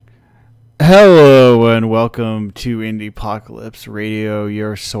Hello and welcome to Indiepocalypse Radio,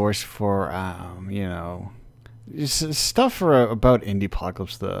 your source for, stuff about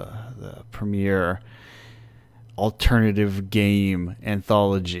Indiepocalypse, the premier alternative game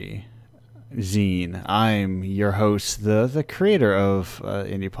anthology zine. I'm your host, the creator of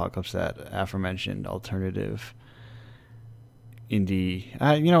Indiepocalypse, that aforementioned alternative indie.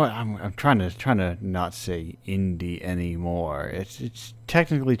 You know what? I'm trying to not say indie anymore. It's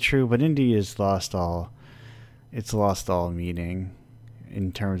technically true, but indie has lost all meaning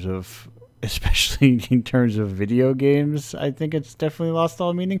in terms of, especially in terms of video games. I think it's definitely lost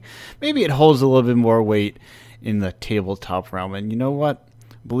all meaning. Maybe it holds a little bit more weight in the tabletop realm. And you know what?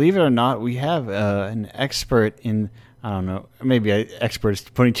 Believe it or not, we have an expert in. I don't know. Maybe expert is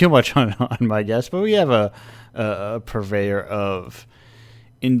putting too much on my guess, but we have a purveyor of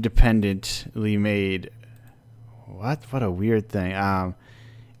independently made. What a weird thing.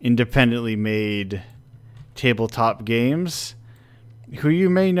 Independently made tabletop games, who you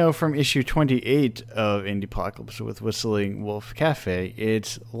may know from issue 28 of Indiepocalypse with Whistling Wolf Cafe.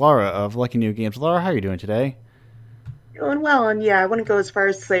 It's Laura of Lucky New Games. Laura, how are you doing today? Doing well, and yeah, I wouldn't go as far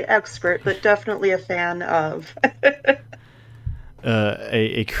as to say expert, but definitely a fan of.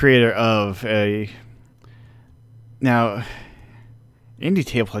 A creator of a. Now, indie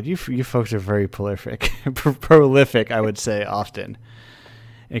tabletop, you folks are very prolific. Prolific, I would say, often.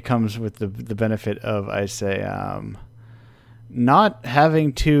 It comes with the benefit of, I say, not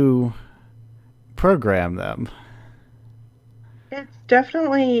having to program them. It's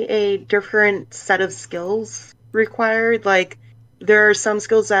definitely a different set of skills required. Like, there are some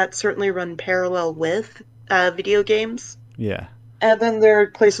skills that certainly run parallel with video games. Yeah. And then there are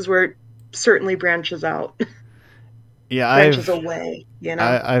places where it certainly branches out. Yeah, branches away, you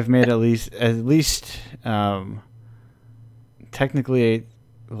know? I've made at least technically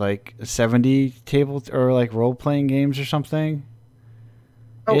like 70 table or like role playing games or something.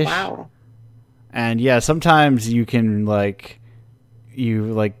 Oh, wow. And yeah, sometimes you can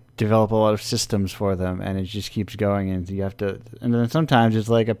develop a lot of systems for them, and it just keeps going, and you have to. And then sometimes it's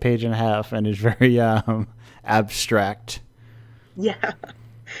like a page and a half, and it's very abstract. Yeah.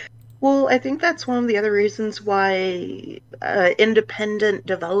 Well, I think that's one of the other reasons why independent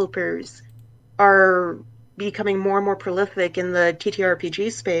developers are becoming more and more prolific in the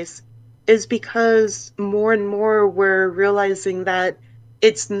TTRPG space, is because more and more we're realizing that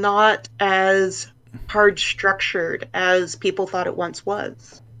it's not as hard structured as people thought it once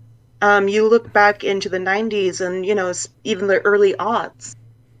was. You look back into the 90s and, even the early aughts,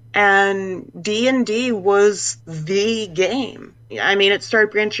 and D&D was the game. I mean, it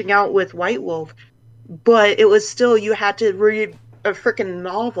started branching out with White Wolf, but it was still, you had to read a freaking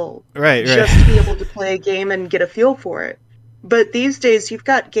novel just to be able to play a game and get a feel for it. But these days, you've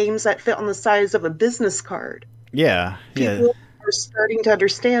got games that fit on the size of a business card. Yeah. People are starting to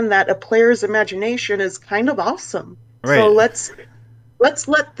understand that a player's imagination is kind of awesome. Right. So let's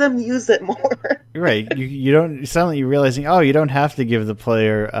let them use it more. Right. You don't suddenly you're realizing, you don't have to give the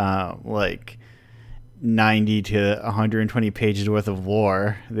player 90 to 120 pages worth of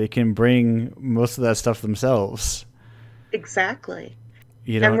lore. They can bring most of that stuff themselves. Exactly.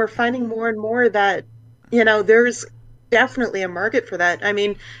 And we're finding more and more that, there's definitely a market for that. I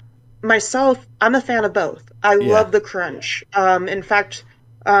mean, myself, I'm a fan of both. I love the crunch. In fact,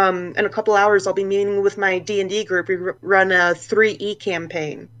 in a couple hours, I'll be meeting with my D&D group. We run a 3E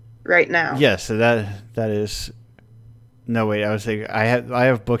campaign right now. Yes, so that is. No, wait. I would say I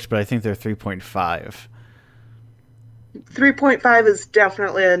have books, but I think they're 3.5. 3.5 is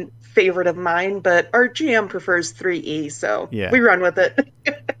definitely a favorite of mine, but our GM prefers 3E, so we run with it.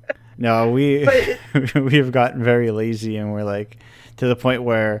 No, we have gotten very lazy, and we're like to the point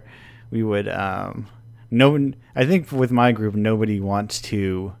where we would. I think with my group, nobody wants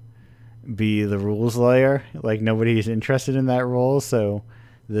to be the rules lawyer. Like nobody's interested in that role, so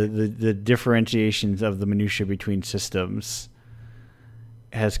the differentiations of the minutia between systems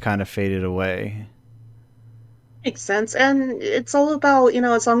has kind of faded away. Makes sense. And it's all about,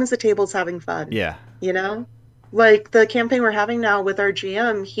 as long as the table's having fun. Yeah. Like the campaign we're having now with our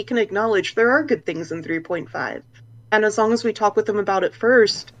GM, he can acknowledge there are good things in 3.5. And as long as we talk with him about it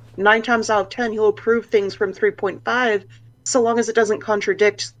first, 9 times out of 10, he'll approve things from 3.5, so long as it doesn't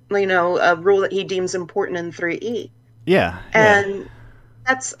contradict, a rule that he deems important in 3E. Yeah. And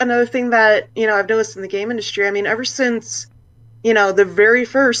that's another thing that, I've noticed in the game industry. I mean, ever since, the very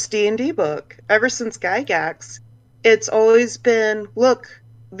first D&D book, ever since Gygax, it's always been, look,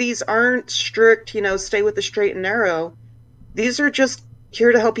 these aren't strict, stay with the straight and narrow. These are just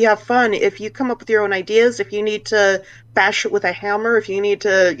here to help you have fun. If you come up with your own ideas, if you need to bash it with a hammer, if you need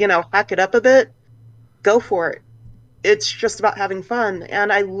to, hack it up a bit, go for it. It's just about having fun.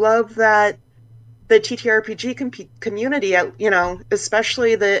 And I love that the TTRPG community,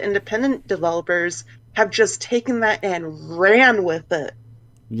 especially the independent developers, have just taken that and ran with it.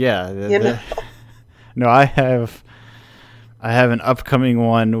 Yeah. No, I have an upcoming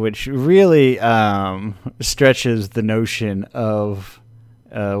one which really stretches the notion of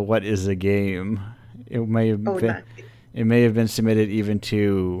what is a game. It may have been submitted even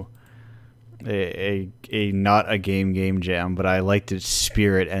to a not a game jam, but I liked its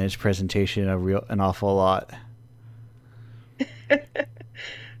spirit and its presentation an awful lot.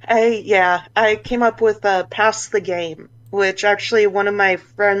 I came up with Pass the Game, which actually one of my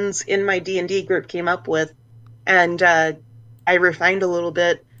friends in my D&D group came up with, and I refined a little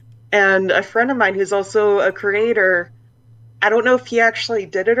bit. And a friend of mine who's also a creator, I don't know if he actually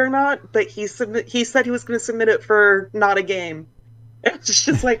did it or not, but he said he was going to submit it for Not a Game. It's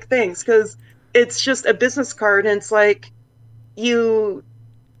just like, thanks, because it's just a business card, and it's like you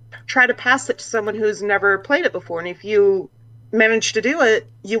try to pass it to someone who's never played it before, and if you manage to do it,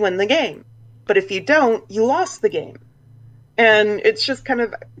 you win the game. But if you don't, you lost the game. And it's just kind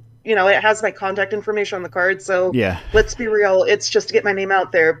of, it has my contact information on the card, so yeah. Let's be real, it's just to get my name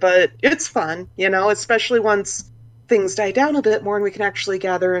out there, but it's fun, especially once things die down a bit more and we can actually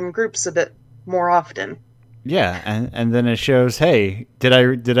gather in groups a bit more often. Yeah, and then it shows, hey, did I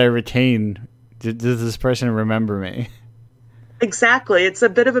retain? Does this person remember me? Exactly. It's a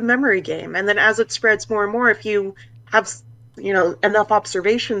bit of a memory game. And then as it spreads more and more, if you have, enough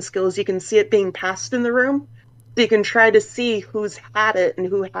observation skills, you can see it being passed in the room. So you can try to see who's had it and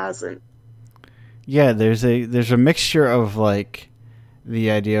who hasn't. Yeah, there's a mixture of like the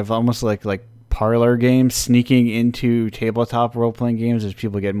idea of almost like parlor games sneaking into tabletop role-playing games as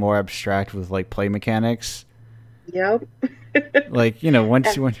people get more abstract with like play mechanics. Yep. Like,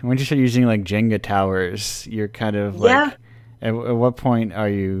 once you start using like Jenga towers, you're kind of like, at what point are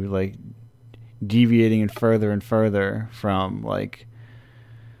you like deviating and further from like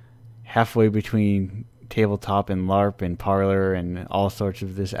halfway between tabletop and LARP and parlor and all sorts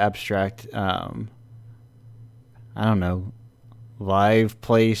of this abstract, I don't know, live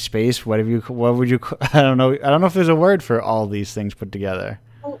play space, what would you, I don't know if there's a word for all these things put together.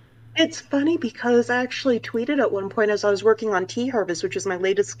 It's funny because I actually tweeted at one point as I was working on Tea Harvest, which is my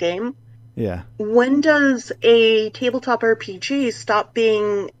latest game. Yeah. When does a tabletop RPG stop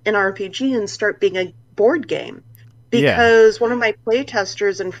being an RPG and start being a board game? Because one of my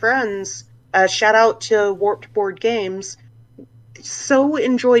playtesters and friends, shout out to Warped Board Games, so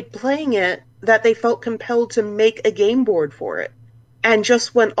enjoyed playing it that they felt compelled to make a game board for it. And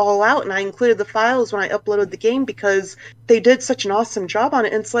just went all out, and I included the files when I uploaded the game because they did such an awesome job on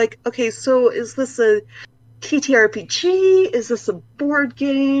it. And it's like, okay, so is this a TTRPG? Is this a board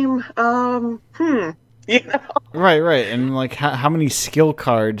game? Right. And like, how many skill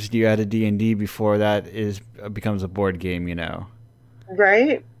cards do you add to D&D before that becomes a board game?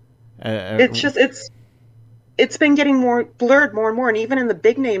 Right. It's been getting more blurred more and more, and even in the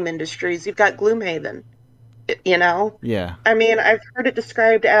big name industries, you've got Gloomhaven. Yeah. I mean, I've heard it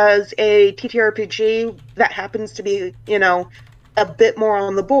described as a TTRPG that happens to be, a bit more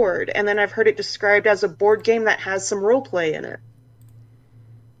on the board. And then I've heard it described as a board game that has some role play in it.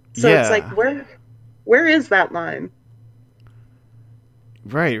 So It's like, where is that line?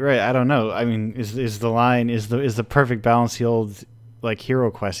 Right. I don't know. I mean, is the line, is the perfect balance the old like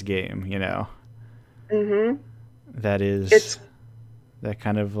Hero Quest game, Mm-hmm. That is that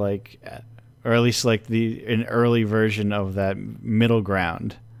kind of like, or at least like an early version of that middle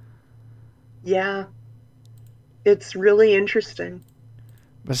ground. Yeah. It's really interesting.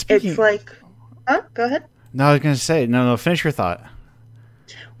 But speaking... It's like... Huh? Go ahead. No, I was going to say... No, finish your thought.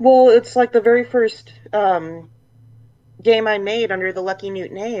 Well, it's like the very first game I made under the Lucky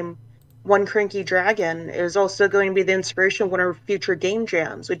Newt name, One Cranky Dragon, is also going to be the inspiration of one of our future game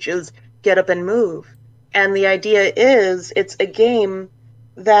jams, which is Get Up and Move. And the idea is it's a game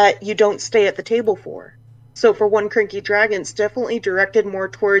that you don't stay at the table for. So for One Cranky Dragon, it's definitely directed more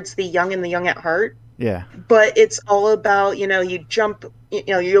towards the young and the young at heart. Yeah. But it's all about, you jump,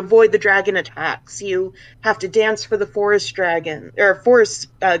 you avoid the dragon attacks. You have to dance for the forest dragon or forest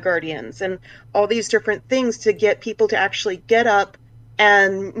guardians and all these different things to get people to actually get up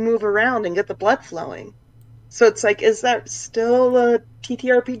and move around and get the blood flowing. So it's like, is that still a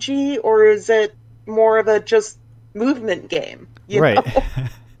TTRPG or is it more of a just movement game? Right.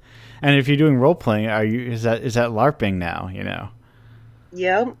 And if you're doing role playing, is that LARPing now?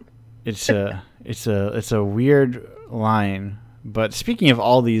 Yep. It's a weird line But speaking of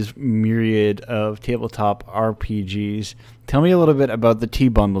all these myriad of tabletop RPGs, tell me a little bit about the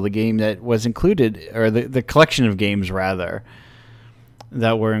T-Bundle, the game that was included, or the collection of games, rather,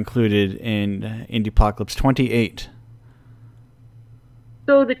 that were included in Indiepocalypse 28.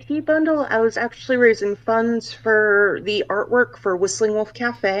 So the T-Bundle, I was actually raising funds for the artwork for Whistling Wolf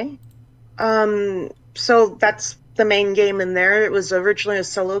Cafe. So that's the main game in there. It was originally a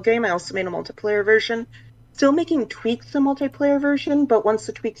solo game. I also made a multiplayer version. Still making tweaks to the multiplayer version, but once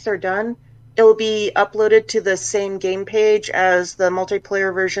the tweaks are done, it'll be uploaded to the same game page as the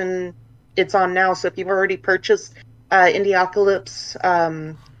multiplayer version it's on now. So if you've already purchased Indiepocalypse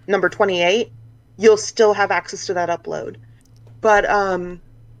number 28, you'll still have access to that upload. But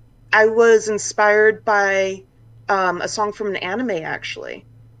I was inspired by a song from an anime, actually.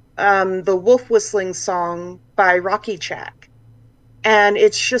 The Wolf Whistling song by Rocky Chak. And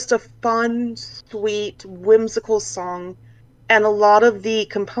it's just a fun, sweet, whimsical song. And a lot of the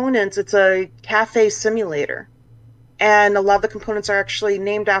components, it's a cafe simulator. And a lot of the components are actually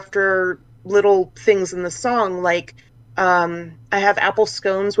named after little things in the song. Like, I have apple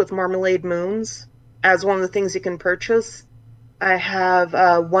scones with marmalade moons as one of the things you can purchase. I have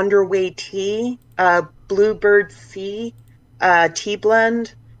Wonder Way tea, Bluebird Sea, tea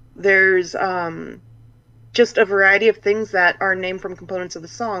blend. There's just a variety of things that are named from components of the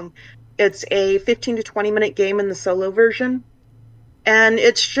song. It's a 15 to 20 minute game in the solo version. And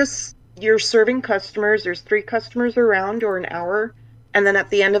it's just, you're serving customers. There's 3 customers around, or an hour. And then at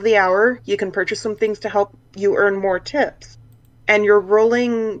the end of the hour, you can purchase some things to help you earn more tips. And you're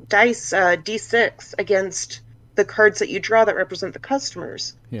rolling dice, D6, against the cards that you draw that represent the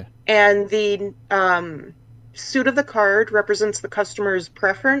customers. Yeah. And the suit of the card represents the customer's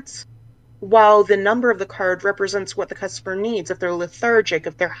preference, while the number of the card represents what the customer needs. If they're lethargic,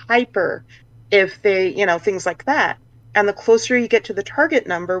 if they're hyper, if they, things like that. And the closer you get to the target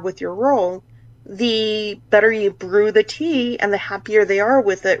number with your roll, the better you brew the tea and the happier they are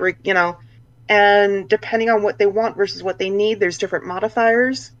with it, And depending on what they want versus what they need, there's different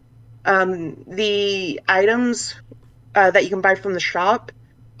modifiers. The items that you can buy from the shop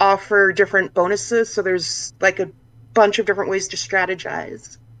offer different bonuses, so there's like a bunch of different ways to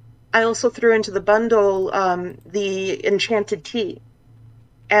strategize. I also threw into the bundle the Enchanted Tea,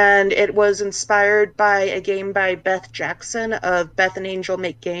 and it was inspired by a game by Beth Jackson of Beth and Angel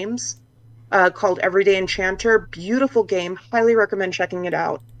Make Games called Everyday Enchanter. Beautiful game, highly recommend checking it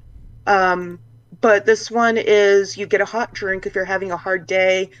out. But this one is, you get a hot drink if you're having a hard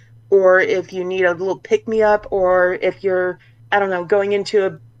day, or if you need a little pick-me-up, or if you're, going into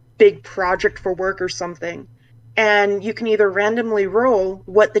a big project for work or something. And you can either randomly roll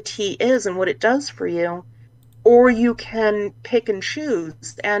what the tea is and what it does for you, or you can pick and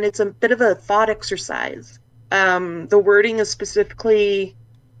choose. And it's a bit of a thought exercise. The wording is specifically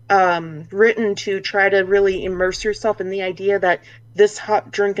written to try to really immerse yourself in the idea that this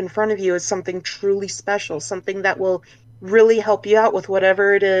hot drink in front of you is something truly special, something that will really help you out with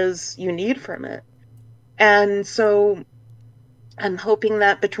whatever it is you need from it. And so I'm hoping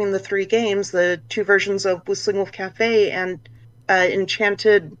that between the 3 games, the 2 versions of Whistling Wolf Cafe and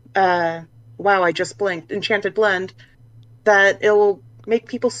Enchanted, I just blanked, Enchanted Blend, that it will make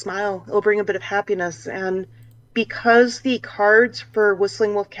people smile. It'll bring a bit of happiness. And because the cards for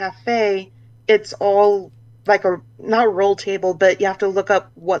Whistling Wolf Cafe, it's all like not a roll table, but you have to look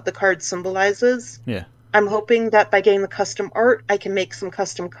up what the card symbolizes. Yeah. I'm hoping that by getting the custom art, I can make some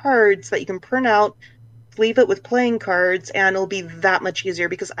custom cards that you can print out, leave it with playing cards, and it'll be that much easier,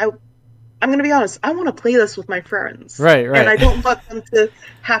 because I'm going to be honest, I want to play this with my friends. Right. And I don't want them to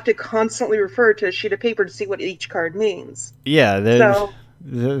have to constantly refer to a sheet of paper to see what each card means. Yeah,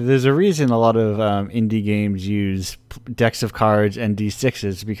 there's a reason a lot of indie games use decks of cards and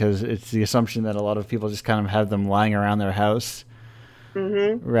D6s, because it's the assumption that a lot of people just kind of have them lying around their house.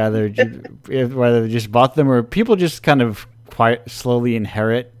 Mm-hmm. Rather they just bought them, or people just kind of slowly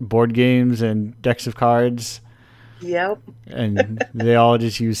inherit board games and decks of cards. Yep. And they all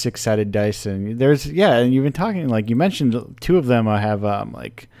just use 6-sided dice. And and you've been talking, like you mentioned, 2 of them have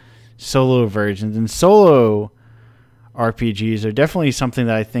like solo versions, and solo RPGs are definitely something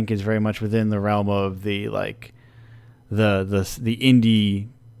that I think is very much within the realm of the the indie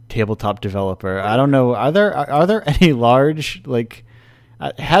tabletop developer. I don't know, are there any large, like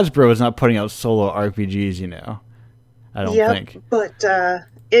Hasbro is not putting out solo RPGs, I don't think. But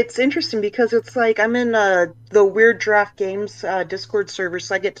it's interesting because it's like I'm in the Weird Draft Games Discord server,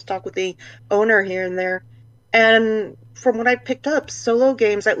 so I get to talk with the owner here and there. And from what I picked up, solo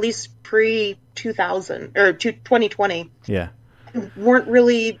games, at least pre-2000 or 2020, yeah, weren't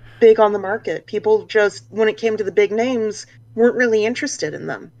really big on the market. People just, when it came to the big names, weren't really interested in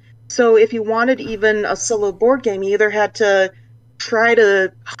them. So if you wanted even a solo board game, you either had to try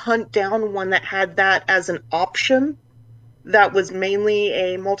to hunt down one that had that as an option, that was mainly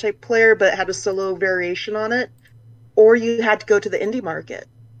a multiplayer but had a solo variation on it, or you had to go to the indie market.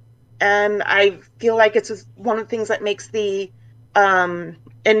 And I feel like it's one of the things that makes the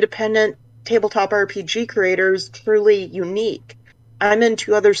independent tabletop RPG creators truly unique. I'm in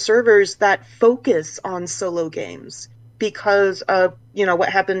two other servers that focus on solo games because of, what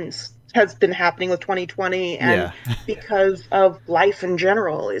has been happening with 2020, and Yeah. because of life in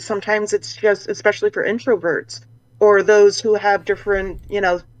general. Sometimes it's just, especially for introverts or those who have different,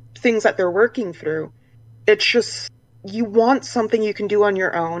 things that they're working through. It's just, you want something you can do on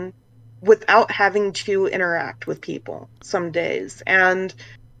your own without having to interact with people some days. And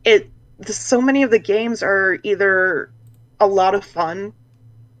it so many of the games are either a lot of fun,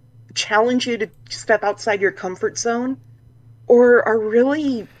 challenge you to step outside your comfort zone, or are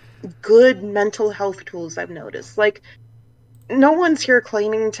really good mental health tools. I've noticed, like, no one's here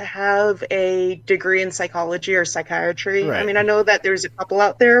claiming to have a degree in psychology or psychiatry. I Right. mean, I know that there's a couple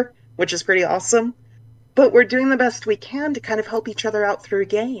out there, which is pretty awesome, but we're doing the best we can to kind of help each other out through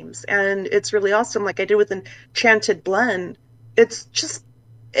games. And it's really awesome, like I did with Enchanted Blend. It's just,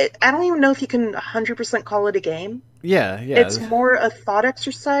 I don't even know if you can 100% call it a game. Yeah. Yeah. It's more a thought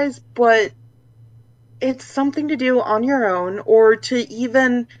exercise, but it's something to do on your own, or to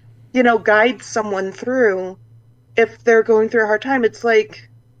even, guide someone through if they're going through a hard time. It's like,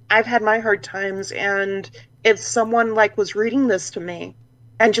 I've had my hard times, and if someone like was reading this to me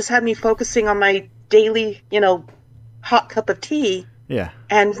and just had me focusing on my daily, hot cup of tea, Yeah.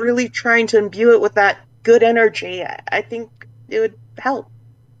 and really trying to imbue it with that good energy, I think it would help.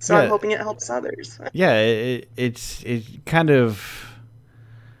 So I'm Yeah. hoping it helps others. Yeah. It kind of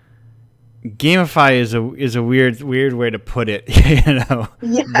gamify is a weird way to put it,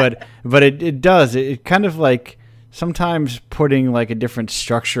 Yeah. But it does it kind of like sometimes putting like a different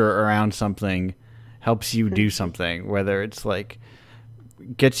structure around something helps you do something, whether it's like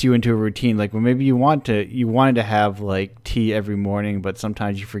gets you into a routine, like when maybe you wanted to have like tea every morning, but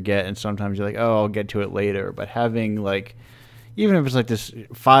sometimes you forget, and sometimes you're like, oh, I'll get to it later. But having like, even if it's like this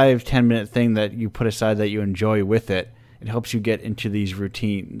 5-10 minute thing that you put aside that you enjoy with it, it helps you get into these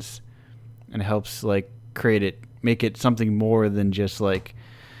routines, and helps like make it something more than just like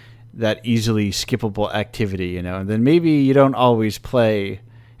that easily skippable activity, And then maybe you don't always play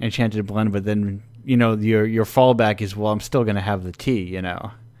Enchanted Blend, but then your fallback is, well, I'm still going to have the tea.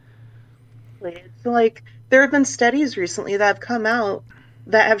 It's like there have been studies recently that have come out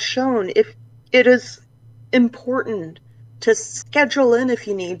that have shown, if it is important to schedule in, if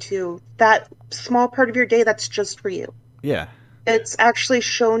you need to, that small part of your day that's just for you. Yeah. It's actually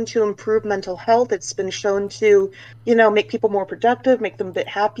shown to improve mental health. It's been shown to, make people more productive, make them a bit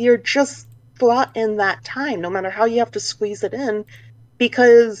happier. Just slot in that time, no matter how you have to squeeze it in,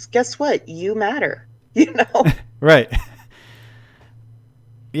 because guess what? You matter, Right.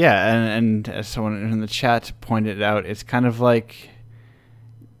 Yeah, and as someone in the chat pointed out, it's kind of like,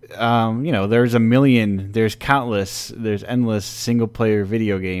 there's endless single player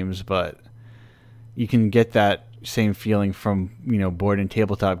video games, but you can get that same feeling from board and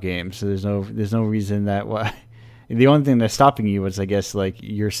tabletop games. So there's no reason that why. The only thing that's stopping you is, I guess, like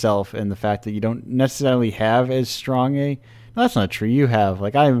yourself, and the fact that you don't necessarily have as strong a. No, that's not true. You have,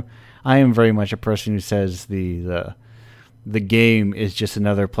 like, I am very much a person who says the game is just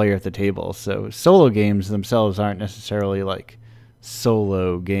another player at the table. So solo games themselves aren't necessarily like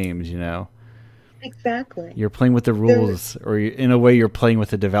solo games. Exactly. You're playing with the rules, or in a way, you're playing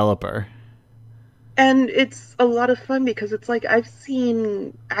with the developer. And it's a lot of fun because it's like, I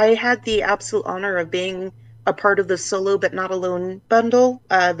had the absolute honor of being a part of the Solo But Not Alone bundle,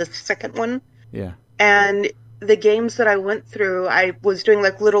 the second one. Yeah. And the games that I went through, I was doing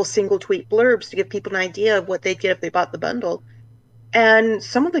like little single tweet blurbs to give people an idea of what they'd get if they bought the bundle. And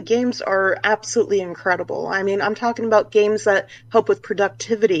some of the games are absolutely incredible. I mean, I'm talking about games that help with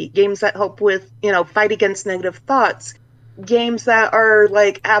productivity, games that help with, fight against negative thoughts, games that are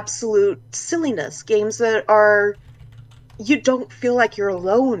like absolute silliness, games that are, you don't feel like you're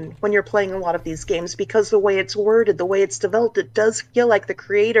alone when you're playing a lot of these games, because the way it's worded, the way it's developed, it does feel like the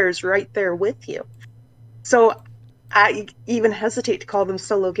creator's right there with you. So I even hesitate to call them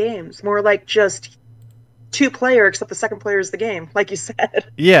solo games, more like just two player, except the second player is the game, like you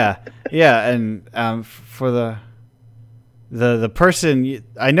said. Yeah, and for the person,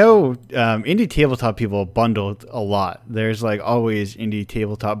 I know, indie tabletop people bundled a lot. There's like always indie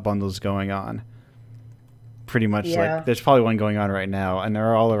tabletop bundles going on. pretty much Yeah. like there's probably one going on right now, and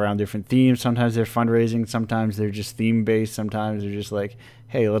they're all around different themes. Sometimes they're fundraising, sometimes they're just theme based, sometimes they're just like,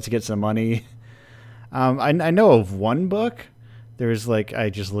 hey, let's get some money. I know of one book. There's like I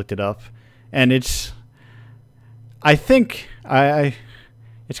just looked it up, and I think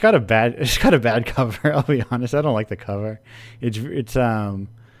it's got a bad cover. I'll be honest. I don't like the cover. It's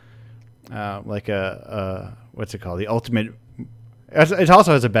like a what's it called? The ultimate. It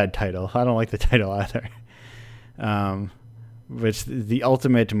also has a bad title. I don't like the title either. But it's the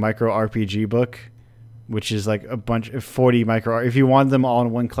ultimate micro RPG book, which is like a bunch of 40 micro. If you want them all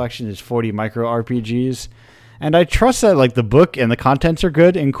in one collection, it's 40 micro RPGs, and I trust that like the book and the contents are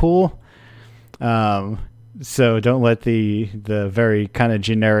good and cool. So don't let the very kind of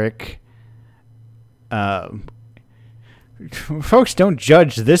generic. Folks, don't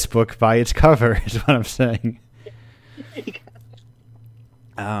judge this book by its cover. Is what I'm saying.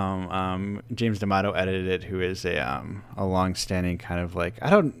 James D'Amato edited it, who is a long-standing kind of like I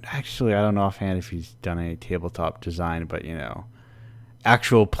don't know offhand if he's done any tabletop design, but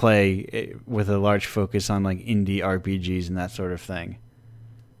actual play with a large focus on like indie RPGs and that sort of thing.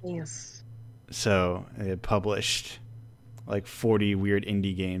 Yes. So it published like 40 weird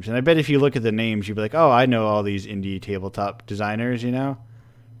indie games, and I bet if you look at the names, you'd be like, oh, I know all these indie tabletop designers,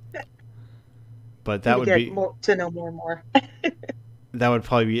 But that would be to know more and more. That would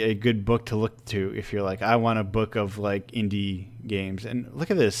probably be a good book to look to if you're like, I want a book of like indie games. And look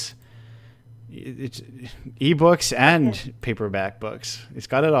at this. It's ebooks and paperback books. It's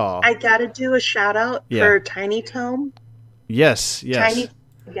got it all. I gotta do a shout out for Tiny Tome. Yes. Yes,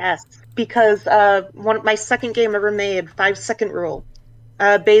 because my second game ever made, 5-second rule,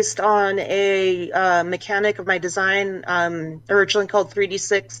 based on a mechanic of my design, originally called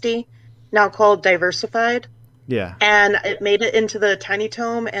 3D60, now called Diversified. Yeah. And it made it into the Tiny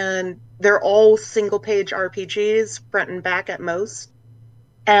Tome, and they're all single-page RPGs, front and back at most.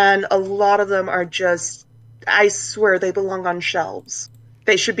 And a lot of them are just, I swear, they belong on shelves.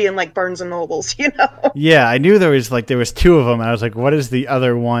 They should be in, like, Barnes & Nobles, Yeah, I knew there was two of them, and I was like, what is the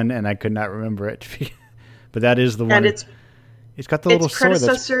other one? And I could not remember it. But that is the one. And it's got the little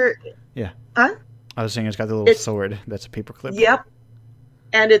sword. Yeah. Huh? I was saying it's got the little sword that's a paperclip. Yep.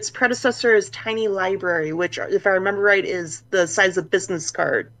 And its predecessor is Tiny Library, which, if I remember right, is the size of business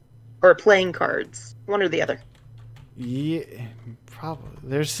card or playing cards, one or the other. Yeah, probably.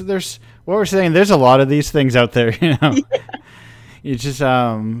 There's what we're saying. There's a lot of these things out there, Yeah. You just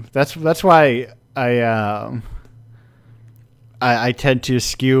that's why I tend to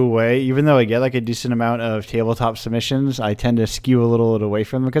skew away, even though I get like a decent amount of tabletop submissions. I tend to skew a little away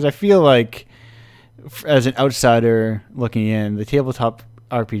from them because I feel like, as an outsider looking in, the tabletop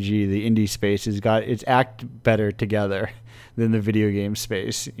RPG, the indie space, has got its act better together than the video game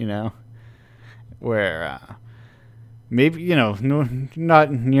space, where maybe not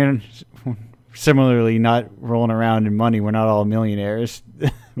similarly not rolling around in money. We're not all millionaires,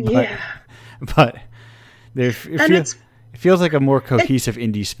 but it feels like a more cohesive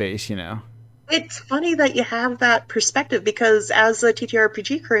indie space, It's funny that you have that perspective, because as a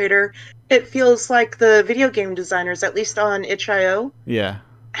TTRPG creator, it feels like the video game designers, at least on itch.io,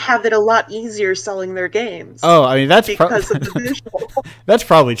 have it a lot easier selling their games. Oh, I mean, that's because of the visual. That's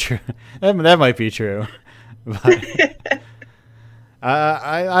probably true. That might be true. But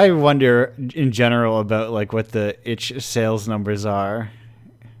I wonder in general about like what the itch sales numbers are.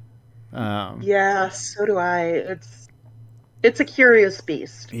 Yeah, so do I. It's a curious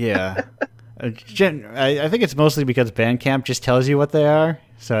beast. Yeah. I think it's mostly because Bandcamp just tells you what they are.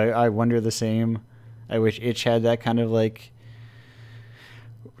 So I wonder the same. I wish itch had that kind of like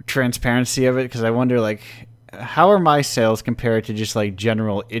transparency of it, because I wonder like how are my sales compared to just like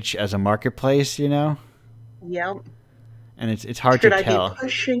general itch as a marketplace, Yep. And it's hard to tell. Should I be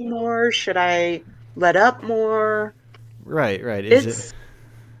pushing more? Should I let up more? Right. Is it?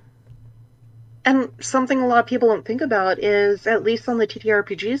 And something a lot of people don't think about is, at least on the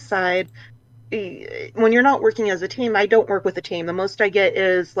TTRPG side, when you're not working as a team, I don't work with a team. The most I get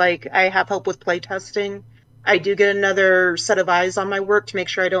is like I have help with playtesting. I do get another set of eyes on my work to make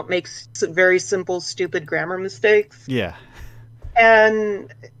sure I don't make very simple, stupid grammar mistakes. Yeah.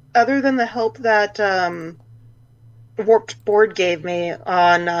 And other than the help that Warped Board gave me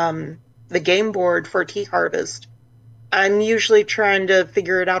on the game board for Tea Harvest, I'm usually trying to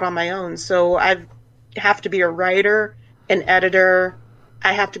figure it out on my own. So I have to be a writer, an editor.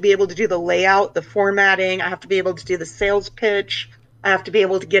 I have to be able to do the layout, the formatting. I have to be able to do the sales pitch. I have to be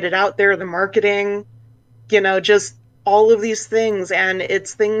able to get it out there, the marketing, just all of these things. And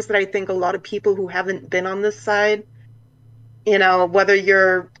it's things that I think a lot of people who haven't been on this side Whether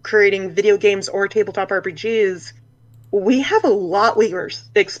you're creating video games or tabletop RPGs, we have a lot we were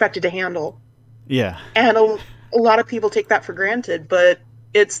expected to handle. Yeah. And a lot of people take that for granted, but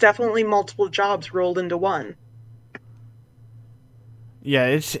it's definitely multiple jobs rolled into one. Yeah,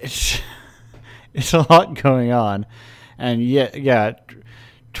 it's a lot going on, and yeah,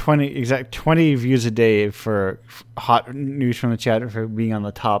 20 views a day for hot news from the chat for being on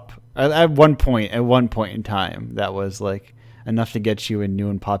the top at one point in time. That was like enough to get you in new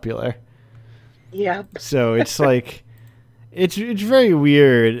and popular. Yeah. So it's like it's very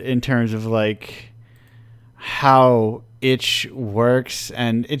weird in terms of like how itch works,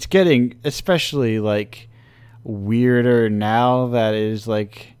 and it's getting especially like weirder now that is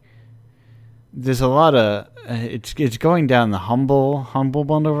like there's a lot of it's going down the humble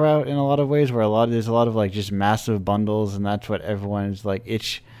bundle route in a lot of ways, where there's a lot of like just massive bundles, and that's what everyone is like.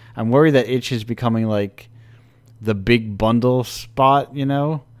 Itch, I'm worried that itch is becoming like the big bundle spot,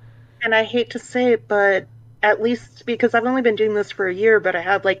 And I hate to say it, but at least because I've only been doing this for a year, but I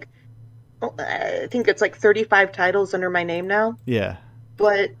have like I think it's like 35 titles under my name now. Yeah.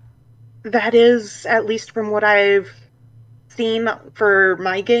 But that is, at least from what I've seen for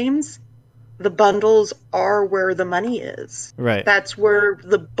my games, the bundles are where the money is. Right. That's where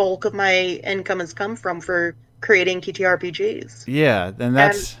the bulk of my income has come from for creating TTRPGs. Yeah, and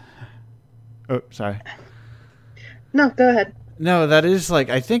that's... Oh, sorry. No, go ahead. No, that is like,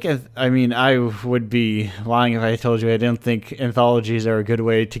 I would be lying if I told you I didn't think anthologies are a good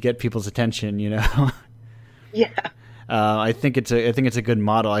way to get people's attention, Yeah. I think it's a good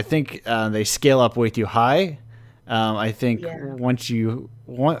model. I think they scale up way too high. I think once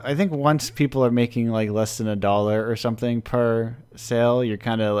people are making like less than $1 or something per sale, you're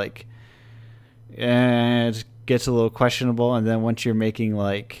kind of like, it gets a little questionable. And then once you're making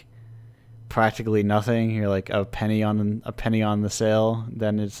like practically nothing, you're like a penny on the sale,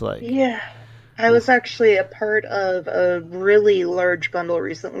 then it's like, yeah. I was actually a part of a really large bundle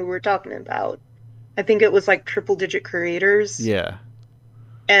recently we were talking about. I think it was like triple digit creators. Yeah.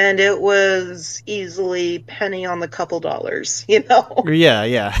 And it was easily penny on the couple dollars,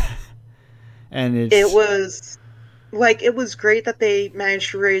 Yeah. And it was great that they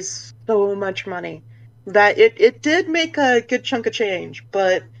managed to raise so much money. That it did make a good chunk of change,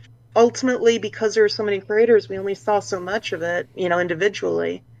 but ultimately, because there were so many creators, we only saw so much of it,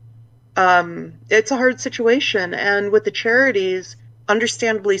 individually. It's a hard situation, and with the charities,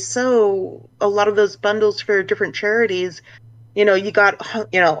 understandably so, a lot of those bundles for different charities, you got,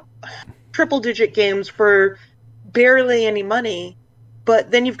 triple digit games for barely any money,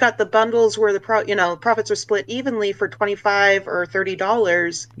 but then you've got the bundles where the profits are split evenly for $25 or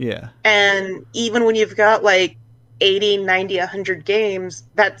 $30. Yeah. And even when you've got like 80, 90, 100 games,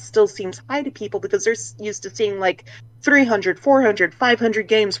 that still seems high to people because they're used to seeing like 300, 400, 500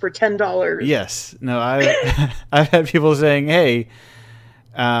 games for $10. Yes. No, I've had people saying, hey,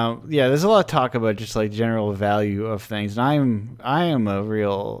 there's a lot of talk about just like general value of things, and I am a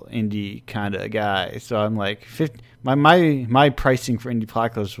real indie kind of guy, so I'm like my pricing for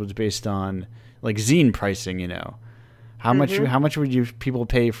Indiepocalypse was based on like zine pricing, how much would you people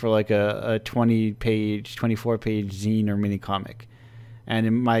pay for like a 24-page zine or mini comic, and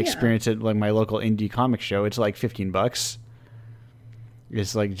in my experience at like my local indie comic show, it's like $15.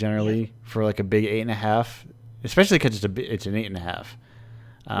 It's like generally for like a big 8.5, especially because it's an 8.5.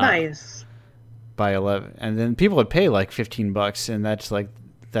 Nice. By 11, and then people would pay like $15, and that's like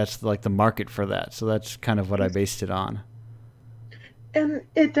the market for that. So that's kind of what I based it on. And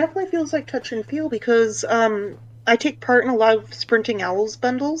it definitely feels like touch and feel because I take part in a lot of Sprinting Owls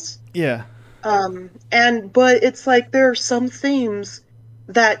bundles. Yeah. But it's like there are some themes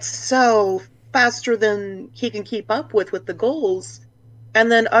that sell faster than he can keep up with the goals,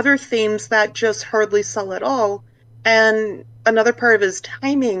 and then other themes that just hardly sell at all. And another part of his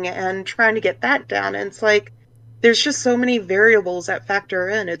timing and trying to get that down. And it's like, there's just so many variables that factor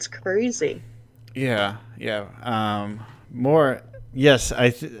in. It's crazy. Yeah. More. Yes.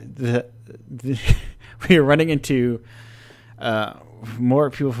 We are running into more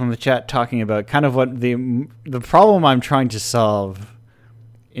people from the chat talking about kind of what the problem I'm trying to solve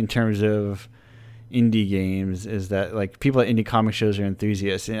in terms of indie games is that like people at indie comic shows are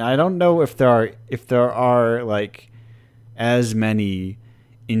enthusiasts, and I don't know if there are like as many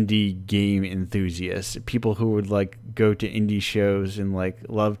indie game enthusiasts, people who would like go to indie shows and like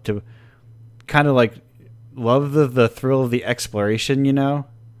love the thrill of the exploration,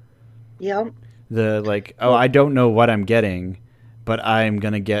 Yeah. The like, I don't know what I'm getting, but I'm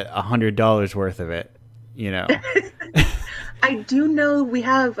gonna get $100 worth of it, I do know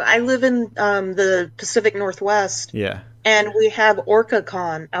I live in the Pacific Northwest. Yeah. And we have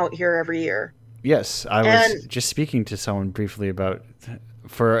OrcaCon out here every year. Yes, I was just speaking to someone briefly about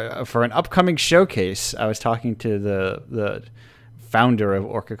for an upcoming showcase. I was talking to the founder of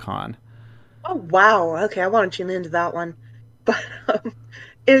OrcaCon. Oh wow! Okay, I want to tune into that one, but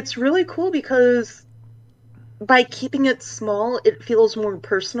it's really cool because by keeping it small, it feels more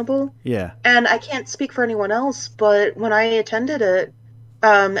personable. Yeah. And I can't speak for anyone else, but when I attended it,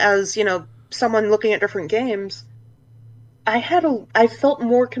 as someone looking at different games, I felt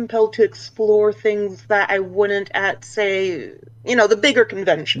more compelled to explore things that I wouldn't at, say, the bigger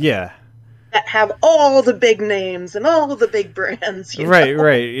conventions. Yeah. That have all the big names and all the big brands. Right.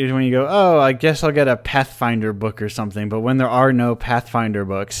 When you go, oh, I guess I'll get a Pathfinder book or something, but when there are no Pathfinder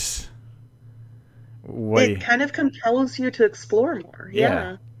books, it kind of compels you to explore more.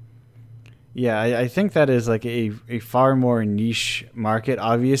 Yeah. Yeah, I think that is like a far more niche market,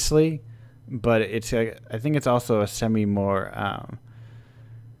 obviously, but I think it's also a semi more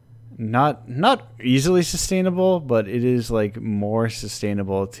not easily sustainable, but it is like more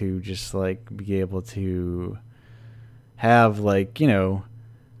sustainable to just like be able to have like,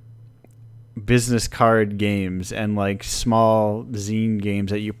 business card games and like small zine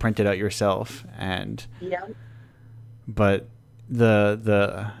games that you printed out yourself. And but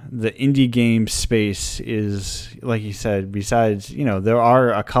the indie game space is, like you said, besides, there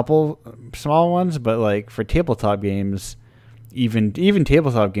are a couple small ones, but like for tabletop games, even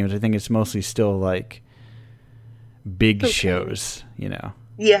tabletop games, I think it's mostly still like big shows,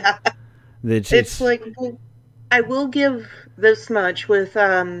 Yeah. It's like, I will give this much with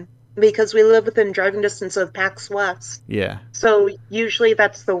because we live within driving distance of PAX West. Yeah. So usually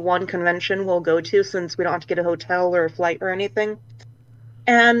that's the one convention we'll go to since we don't have to get a hotel or a flight or anything.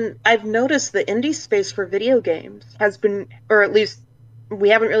 And I've noticed the indie space for video games has been, or at least we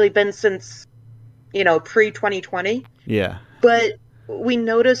haven't really been since, pre-2020. Yeah. But we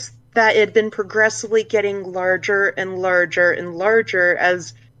noticed that it had been progressively getting larger and larger and larger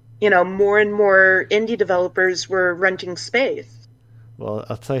as, more and more indie developers were renting space. Well,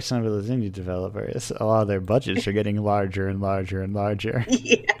 I'll tell you something about those indie developers. A lot of their budgets are getting larger and larger and larger.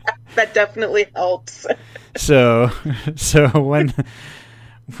 Yeah, that definitely helps. So when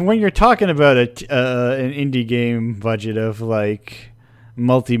you're talking about an indie game budget of like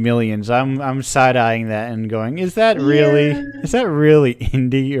multi-millions, I'm side-eyeing that and going, is that really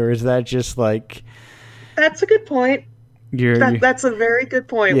indie, or is that just like... That's a good point. That's a very good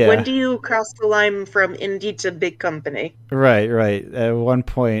point. Yeah. When do you cross the line from indie to big company? Right. At one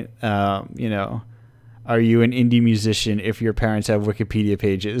point, are you an indie musician if your parents have Wikipedia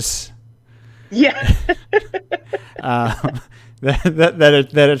pages? Yeah.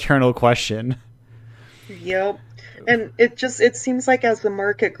 that eternal question. Yep. And it seems like as the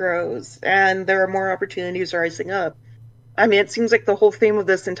market grows and there are more opportunities rising up, I mean, it seems like the whole theme of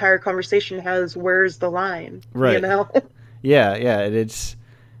this entire conversation has, where's the line? Right. Yeah. It's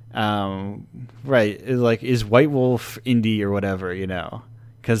right. It's like, is White Wolf indie or whatever,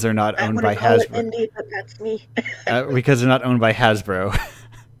 because they're not owned by Hasbro. Indie, but that's me. Because they're not owned by Hasbro.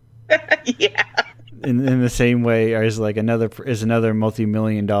 Yeah. In the same way as like another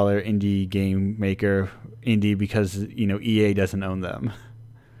multi-million-dollar indie game maker indie because EA doesn't own them.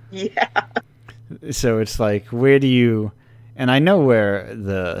 Yeah. So it's like, where do you? And I know where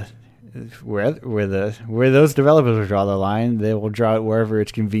those developers will draw the line. They will draw it wherever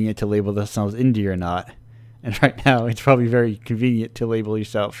it's convenient to label themselves indie or not. And right now, it's probably very convenient to label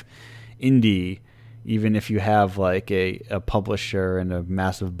yourself indie, even if you have like a publisher and a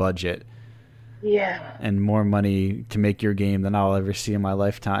massive budget. Yeah. And more money to make your game than I'll ever see in my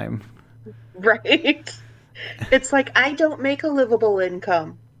lifetime. Right. It's like, I don't make a livable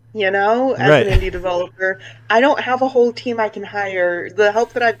income, as right. an indie developer. I don't have a whole team I can hire. The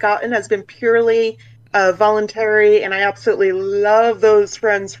help that I've gotten has been purely voluntary, and I absolutely love those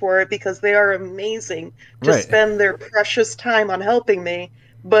friends for it because they are amazing to spend their precious time on helping me.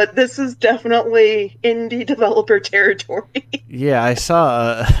 But this is definitely indie developer territory. Yeah, I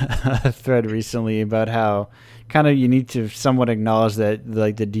saw a thread recently about how kind of you need to somewhat acknowledge that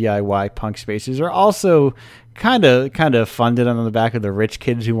like the DIY punk spaces are also kind of funded on the back of the rich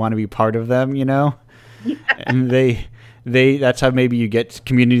kids who want to be part of them, Yeah. And they that's how maybe you get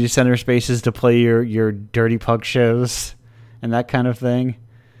community center spaces to play your dirty punk shows and that kind of thing.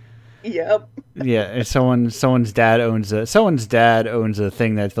 Yep. Yeah, and someone's dad owns a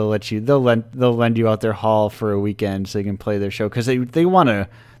thing that they'll lend you out their hall for a weekend so you can play their show because they want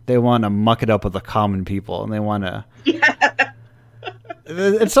to muck it up with the common people and they want to. Yeah.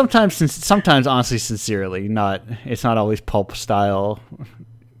 And sometimes honestly sincerely, it's not always pulp style,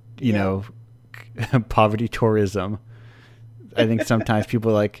 poverty tourism. I think sometimes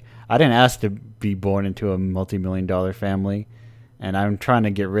people are like, I didn't ask to be born into a multi-million-dollar family, and I'm trying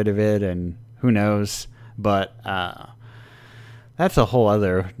to get rid of it, and who knows, but that's a whole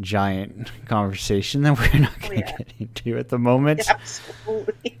other giant conversation that we're not going to get into at the moment. Yeah,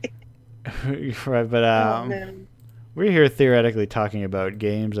 absolutely. Right, but we're here theoretically talking about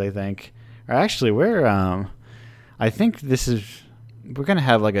games, I think. Or actually, I think we're going to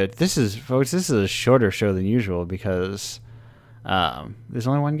have folks, this is a shorter show than usual because there's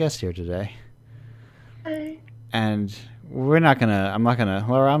only one guest here today. Hi. And I'm not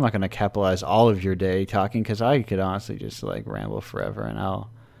gonna capitalize all of your day talking because I could honestly just like ramble forever, and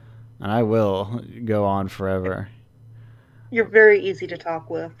I will go on forever. You're very easy to talk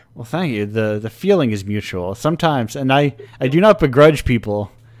with. Well, thank you. The feeling is mutual sometimes, and I do not begrudge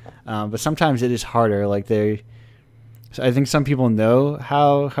people, but sometimes it is harder. Like I think some people know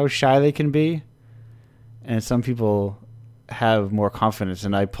how shy they can be, and some people have more confidence,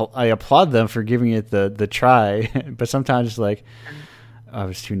 and I applaud them for giving it the try. But sometimes it's like, I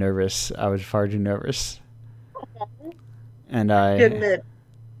was too nervous. I was far too nervous. And I admit,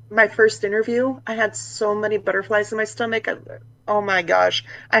 my first interview, I had so many butterflies in my stomach. Oh my gosh.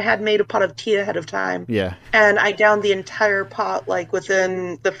 I had made a pot of tea ahead of time. Yeah. And I downed the entire pot like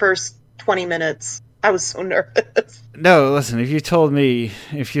within the first 20 minutes. I was so nervous. No, listen, if you told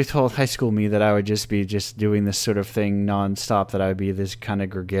high school me that I would just be doing this sort of thing nonstop, that I would be this kind of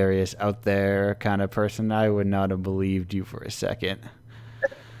gregarious, out there kind of person, I would not have believed you for a second.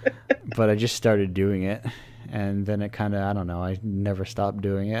 But I just started doing it, and then it kind of, I don't know, I never stopped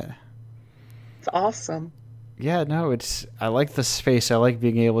doing it. It's awesome. Yeah, no, I like the space. I like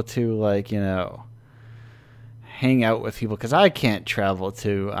being able to, like, hang out with people, because I can't travel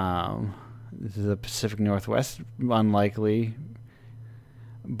to the Pacific Northwest, unlikely,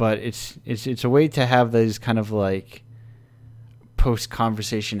 but it's a way to have those kind of like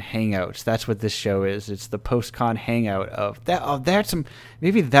post-conversation hangouts. That's what this show is. It's the post-con hangout of that. Oh,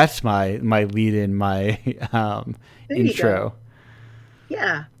 maybe that's my lead-in, my intro.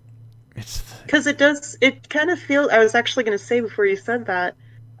 Yeah, because it kind of feels, I was actually going to say before you said that,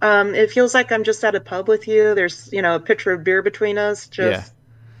 it feels like I'm just at a pub with you. There's a pitcher of beer between us, just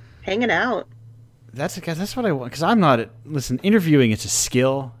hanging out. That's what I want, because I'm not. Listen, interviewing is a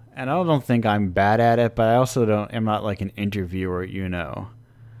skill, and I don't think I'm bad at it, but I also am not like an interviewer.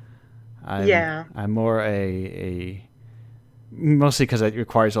 I'm more a mostly because it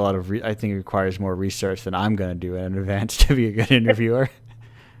requires a lot of. I think it requires more research than I'm going to do in advance to be a good interviewer.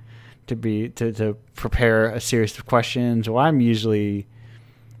 to prepare a series of questions. Well, I'm usually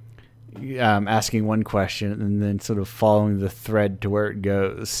asking one question and then sort of following the thread to where it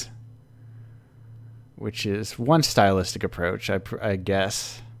goes, which is one stylistic approach, I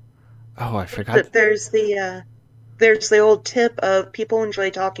guess. Oh, I forgot. But there's the old tip of people enjoy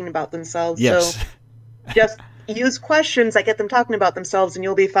talking about themselves. Yes. So just use questions that get them talking about themselves, and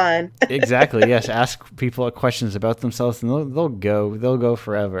you'll be fine. Exactly. Yes. Ask people questions about themselves, and they'll go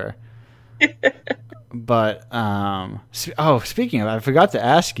forever. But speaking of, I forgot to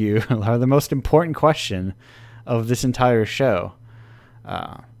ask you the most important question of this entire show,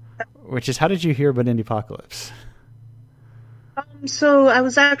 which is, how did you hear about Indiepocalypse? So I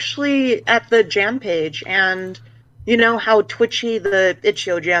was actually at the jam page, and you know how twitchy the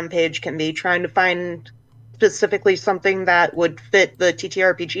Itch.io jam page can be, trying to find specifically something that would fit the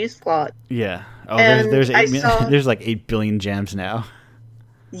TTRPG slot. Yeah. Oh, there's like 8 billion jams now.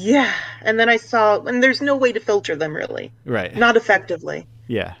 Yeah, and then I saw, and there's no way to filter them really. Right. Not effectively.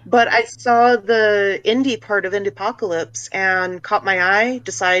 Yeah. But I saw the indie part of Indiepocalypse and caught my eye,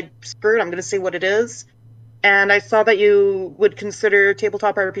 screw it, I'm going to see what it is. And I saw that you would consider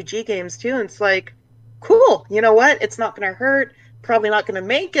tabletop RPG games too, and it's like, cool, you know what? It's not going to hurt, probably not going to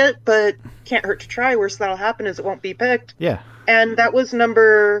make it, but can't hurt to try. Worst that'll happen is it won't be picked. Yeah. And that was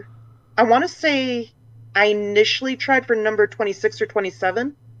I want to say I initially tried for number 26 or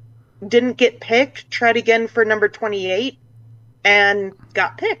 27. Didn't get picked, tried again for number 28, and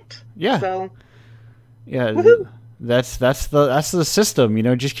got picked. Yeah. So, yeah, woohoo. That's the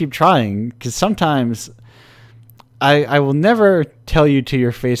system. Just keep trying, because sometimes I will never tell you to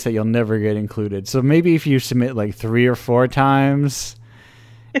your face that you'll never get included. So maybe if you submit like 3 or 4 times,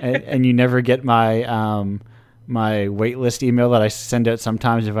 and you never get my my waitlist email that I send out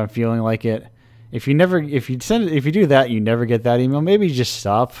sometimes if I'm feeling like it. If you do that, you never get that email. Maybe just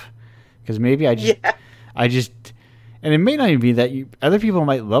stop. Because maybe and it may not even be that other people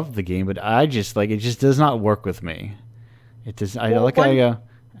might love the game, but it just does not work with me. It does. I go,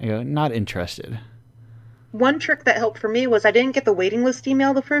 not interested. One trick that helped for me was I didn't get the waiting list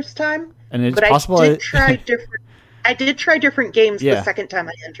email the first time. And it's but possible I did try different. I did try different games the Yeah, second time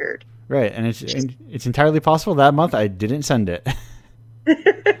I entered. right. And it's entirely possible that month I didn't send it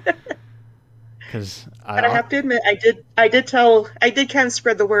because But I have to admit, I did kind of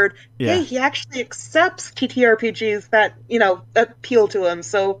spread the word. yeah, Hey, he actually accepts TTRPGs that appeal to him.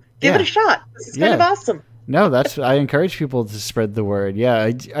 So give it a yeah, shot. This is kind of yeah. awesome. No, that's I encourage people to spread the word.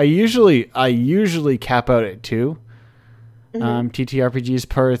 Yeah, I usually cap out at 2 Hmm. TTRPGs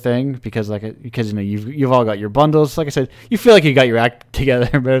per thing because you've all got your bundles. Like I said, you feel like you got your act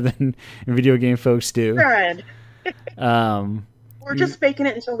together better than video game folks do. Right. Um, We're just faking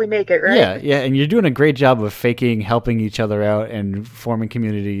it until we make it, right? yeah, yeah, and you're doing a great job of faking, helping each other out, and forming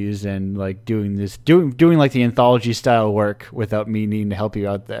communities, and like doing like the anthology style work without me needing to help you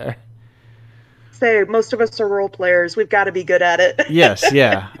out there. Say most of us are role players. We've got to be good at it. Yes,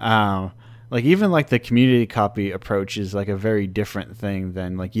 yeah. Like even like the community copy approach is like a very different thing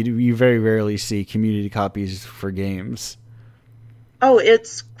than like you very rarely see community copies for games. Oh,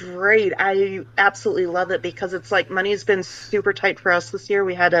 it's great. I absolutely love it because it's like money's been super tight for us this year.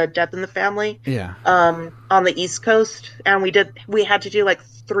 We had a death in the family Yeah. on the East Coast, and we had to do like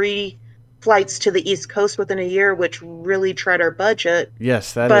 3 flights to the East Coast within a year, which really tried our budget.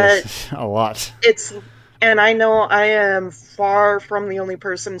 Yes, that But is a lot. it's and I know I am far from the only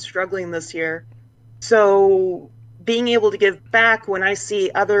person struggling this year. So being able to give back when I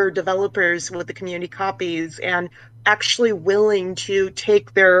see other developers with the community copies and actually willing to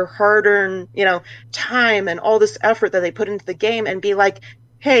take their hard-earned, time and all this effort that they put into the game and be like,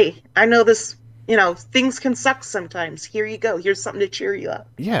 "Hey, I know this, things can suck sometimes. Here you go. Here's something to cheer you up."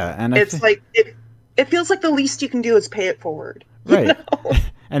 Yeah, and I It's think like it feels like the least you can do is pay it forward. right,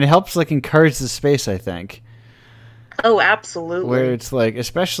 and it helps like encourage the space. I think Oh, where absolutely. it's like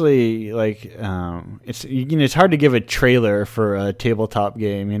especially like it's hard to give a trailer for a tabletop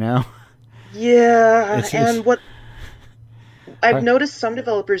game. Yeah, It's and what I've hard. noticed some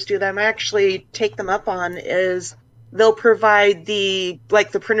developers do that I actually take them up on is they'll provide the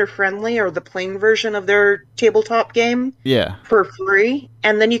printer friendly or the plain version of their tabletop game Yeah, for free,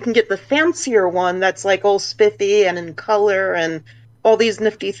 and then you can get the fancier one that's like all spiffy and in color and all these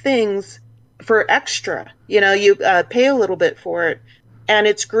nifty things for extra. You pay a little bit for it. And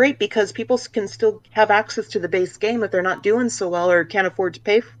it's great because people can still have access to the base game if they're not doing so well or can't afford to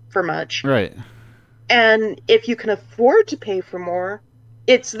pay for much. right. And if you can afford to pay for more,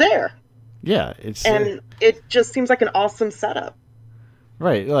 it's there. Yeah, it's And it just seems like an awesome setup.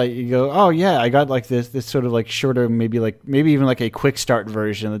 right. Like you go, oh yeah, I got like this sort of like shorter, maybe even like a quick start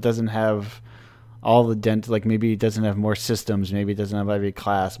version that doesn't have all the dent. Like maybe it doesn't have more systems, maybe it doesn't have every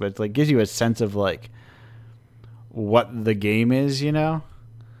class, but it like gives you a sense of like what the game is.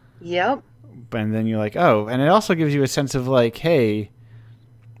 Yep. And then you're like, oh, and it also gives you a sense of like, hey,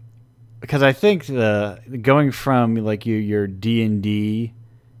 because I think the going from like your D&D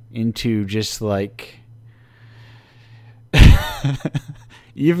into just like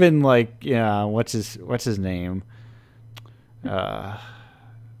even like yeah, what's his name? Uh,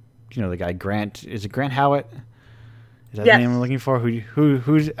 the guy Grant, is it Grant Howitt? Is that the name I'm Yes. looking for?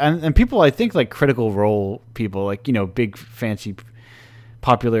 Who's and people I think like Critical Role people like big fancy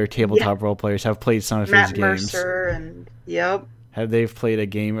popular Yeah. tabletop role players have played some of his Matt games. Mercer and yep. They've played a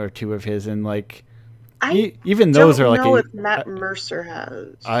game or two of his and like I even those don't are like know a if Matt Mercer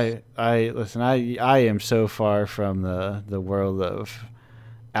has. I listen. I am so far from the world of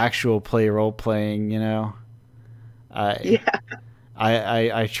actual play role playing. I Yeah.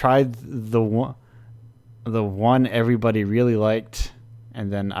 I tried the one everybody really liked,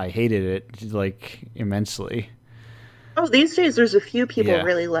 and then I hated it like immensely. Oh, these days there's a few people Yeah.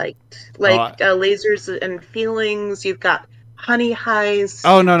 really liked, Oh, like Lasers and Feelings. You've got Honey Heist.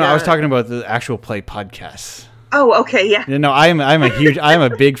 oh You've no no. I was got. talking about the actual play podcasts. Oh, okay, yeah. No, I'm a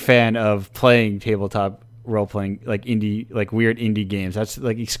big fan of playing tabletop role playing like indie like weird indie games. That's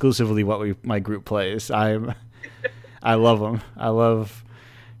like exclusively what my group plays. I love them. I love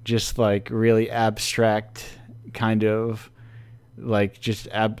just like really abstract kind of like just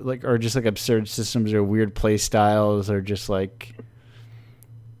or just like absurd systems or weird play styles or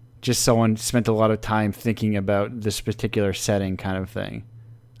just someone spent a lot of time thinking about this particular setting kind of thing.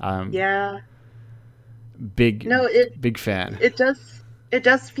 Um, Yeah. big No, big fan. it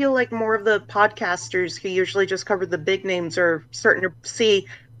does feel like more of the podcasters who usually just cover the big names are starting to see,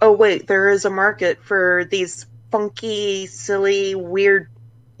 oh wait, there is a market for these funky, silly, weird,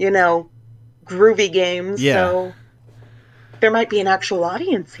 you know, groovy games. Yeah. So there might be an actual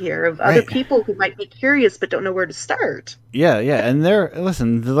audience here of other Right. people who might be curious but don't know where to start. Yeah, yeah, and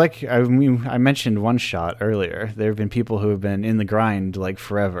like I mean, I mentioned One Shot earlier. There have been people who have been in the grind like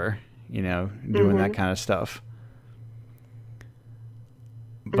forever, doing that Hmm. kind of stuff.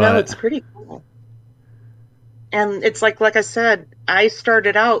 No, But it's pretty cool. And it's like I said, I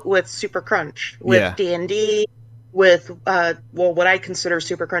started out with Super Crunch, with yeah, D&D, with well, what I consider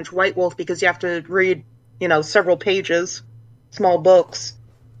Super Crunch White Wolf, because you have to read, several pages, small books.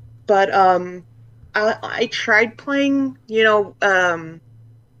 But I tried playing,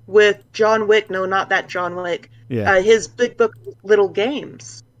 with John Wick. No, not that John Wick. yeah, His Big Book Little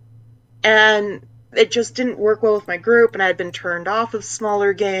Games, and it just didn't work well with my group, and I had been turned off of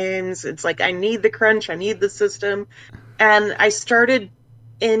smaller games. It's like I need the crunch, I need the system, and I started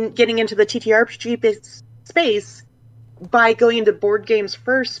in getting into the TTRPG space by going into board games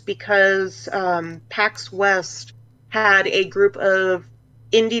first, because PAX West had a group of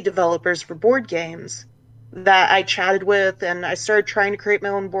indie developers for board games that I chatted with, and I started trying to create my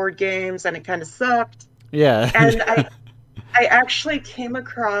own board games, and it kind of sucked. yeah, And I actually came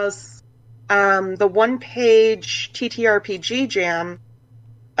across the one-page TTRPG jam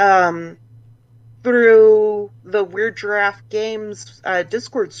um, through the Weird Giraffe Games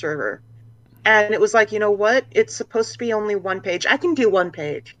Discord server. And it was like, you know what? It's supposed to be only one page. I can do one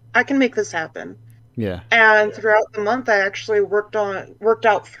page. I can make this happen. yeah, And throughout the month, I actually worked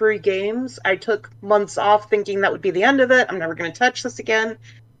out 3 games. I took months off thinking that would be the end of it. I'm never going to touch this again.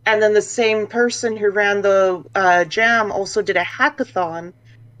 And then the same person who ran the jam also did a hackathon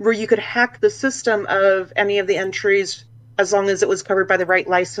where you could hack the system of any of the entries, as long as it was covered by the right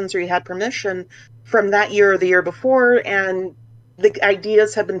license or you had permission, from that year or the year before. And the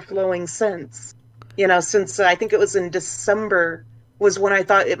ideas have been flowing since. Since I think it was in December was when I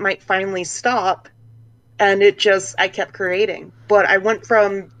thought it might finally stop. And I kept creating. But I went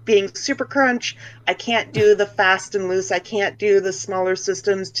from being super crunch, I can't do the fast and loose, I can't do the smaller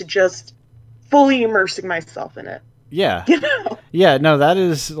systems, to just fully immersing myself in it. yeah. Yeah, no, that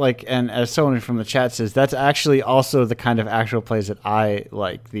is like, and as someone from the chat says, that's actually also the kind of actual plays that I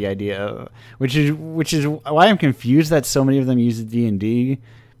like the idea of, which is why I'm confused that so many of them use D&D,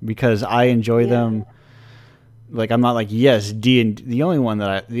 because I enjoy them. Like, I'm not like, yes, D&D, the only one that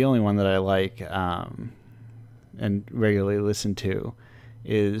I like and regularly listen to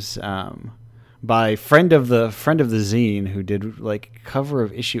is by friend of the zine, who did like cover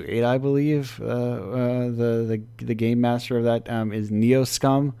of issue 8, I believe. The game master of that is Neo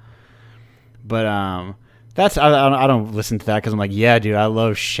Scum. But that's I don't listen to that because I'm like, yeah, dude, I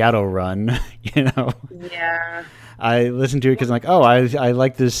love Shadowrun. Yeah. I listen to it because I'm like, oh, I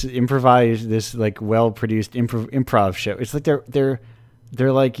like this like well produced improv show. It's like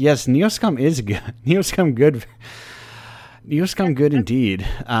they're like, yes, Neo Scum is good. Neo Scum good. Neo Scum good indeed.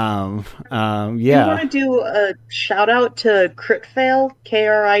 Yeah. I want to do a shout out to Critfail,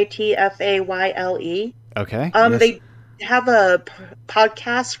 Kritfayle. Okay. Yes. They have a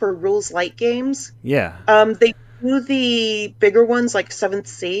podcast for rules light games. Yeah. They do the bigger ones like 7th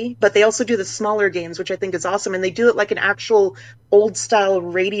Sea, but they also do the smaller games, which I think is awesome, and they do it like an actual old style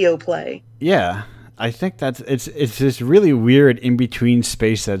radio play. Yeah. I think it's this really weird in between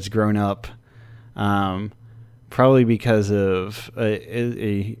space that's grown up, probably because of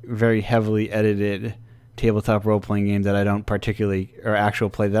a very heavily edited tabletop role playing game that I don't particularly, or actual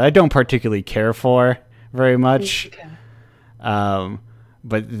play that I don't particularly care for very much. Okay.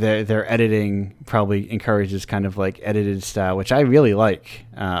 But their editing probably encourages kind of like edited style, which I really like.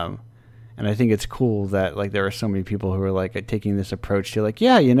 And I think it's cool that like there are so many people who are like taking this approach to like,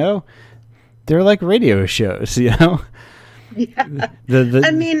 yeah, they're like radio shows, Yeah.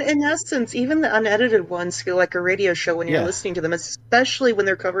 I mean, in essence, even the unedited ones feel like a radio show when you're listening to them, especially when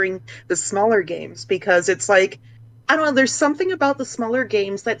they're covering the smaller games, because it's like, I don't know, there's something about the smaller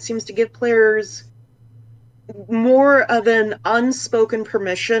games that seems to give players more of an unspoken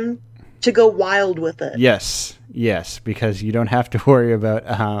permission to go wild with it. Yes, because you don't have to worry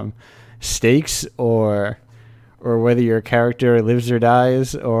about stakes or whether your character lives or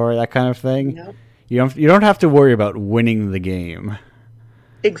dies or that kind of thing. Nope. You don't have to worry about winning the game.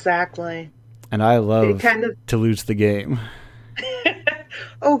 Exactly. And I love to lose the game.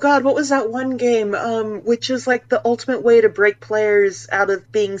 Oh God, what was that one game? Which is like the ultimate way to break players out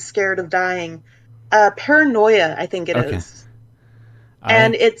of being scared of dying. Paranoia, I think it is.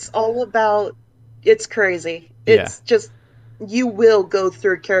 And it's all about, it's crazy. It's just, you will go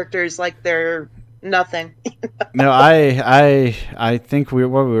through characters like they're nothing. No, I think we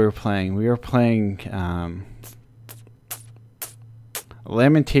were playing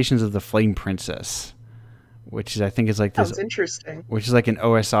Lamentations of the Flame Princess, which is, I think, is like this. Sounds interesting. Which is like an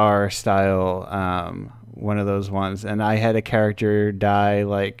OSR style, one of those ones. And I had a character die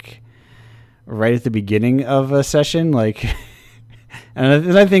like right at the beginning of a session, like,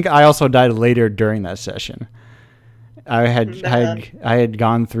 and I think I also died later during that session. I had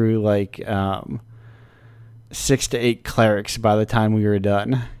gone through like 6 to 8 clerics by the time we were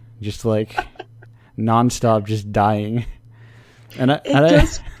done, just like nonstop, just dying,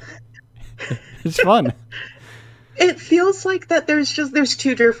 it's fun. It feels like that there's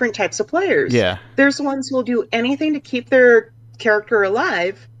two different types of players. Yeah. There's the ones who will do anything to keep their character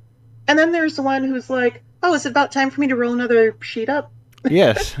alive, and then there's the one who's like, oh, is it about time for me to roll another sheet up?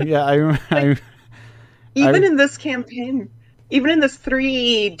 Yes. Yeah. Even in this campaign, even in this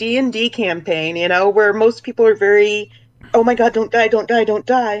 3 D&D campaign, where most people are very, oh my god, don't die, don't die, don't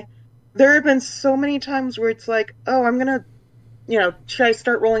die. There have been so many times where it's like, oh, I'm going to, should I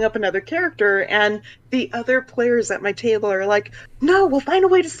start rolling up another character? And the other players at my table are like, no, we'll find a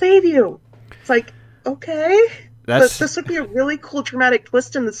way to save you. It's like, okay. But this would be a really cool dramatic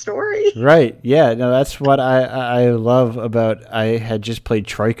twist in the story. Right. Yeah. No, that's what I love about, I had just played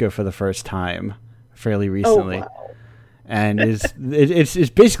Troika for the first time fairly recently. Oh, wow. And it's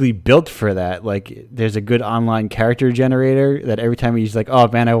basically built for that. Like, there's a good online character generator that every time he's like, oh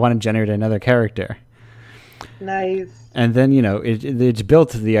man, I want to generate another character. Nice. And then, it's built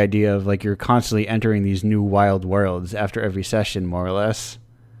to the idea of like you're constantly entering these new wild worlds after every session, more or less.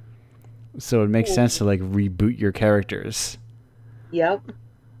 So it makes sense to like reboot your characters. Yep.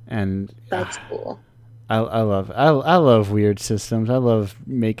 And that's cool. I love weird systems. I love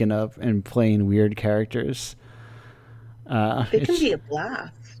making up and playing weird characters. It can be a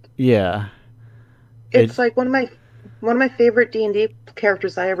blast. Yeah. It's like one of my favorite D&D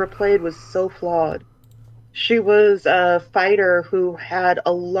characters I ever played was So Flawed. She was a fighter who had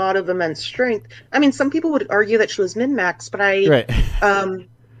a lot of immense strength. I mean, some people would argue that she was min-max, but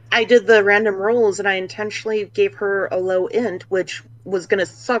I did the random rolls and I intentionally gave her a low int, which was going to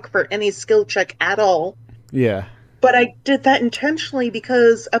suck for any skill check at all. Yeah. But I did that intentionally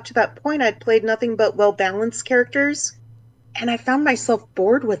because up to that point I'd played nothing but well-balanced characters, and I found myself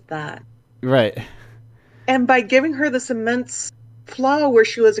bored with that. Right. And by giving her this immense flaw where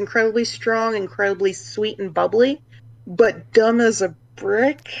she was incredibly strong, incredibly sweet and bubbly, but dumb as a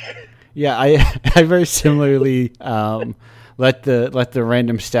brick. Yeah, I very similarly let the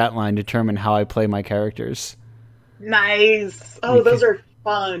random stat line determine how I play my characters. Nice. Oh, those are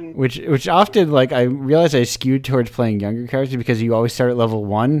fun. Which often, like, I realize I skewed towards playing younger characters because you always start at level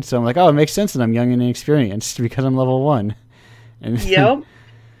 1. So I'm like, oh, it makes sense that I'm young and inexperienced because I'm level 1. And yep.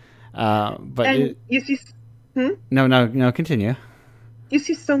 But and you see. No, continue. You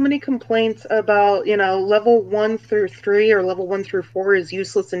see so many complaints about, level 1 through 3 or level 1 through 4 is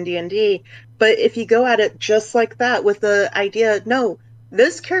useless in D&D. But if you go at it just like that with the idea, no,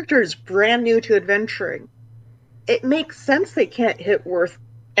 this character is brand new to adventuring, it makes sense they can't hit worth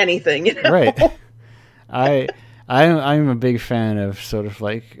anything. Right. I'm a big fan of sort of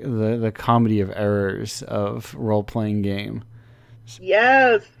like the comedy of errors of role-playing game.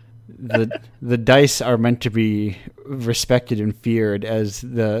 Yes. The dice are meant to be respected and feared as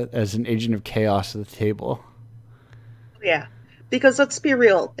an agent of chaos at the table. Yeah, because let's be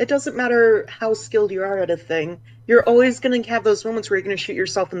real, it doesn't matter how skilled you are at a thing, you're always going to have those moments where you're going to shoot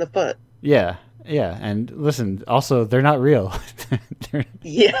yourself in the foot. Yeah, and listen, also, they're not real.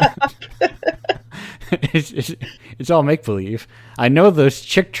 Yeah. It's all make-believe. I know those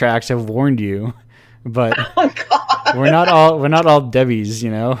chick tracks have warned you, but oh, God. we're not all Debbies,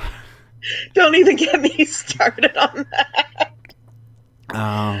 Don't even get me started on that.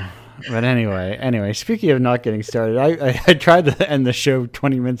 But anyway, speaking of not getting started, I tried to end the show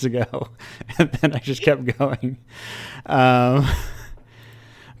 20 minutes ago, and then I just kept going. But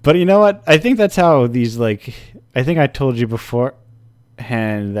you know what? I think that's how these, like, I think I told you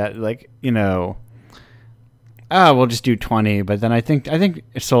beforehand that, like, we'll just do 20. But then I think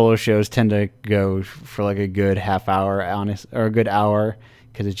solo shows tend to go for like a good half hour, or a good hour,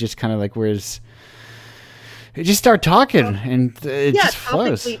 because it's just kind of like you just start talking and it just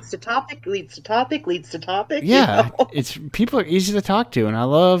flows. Topic leads to topic, leads to topic, leads to topic. Yeah, it's people are easy to talk to, and I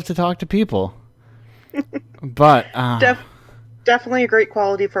love to talk to people. But definitely a great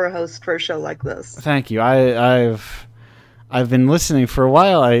quality for a host for a show like this. Thank you. I've been listening for a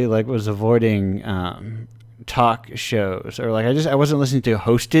while. I was avoiding talk shows, or I wasn't listening to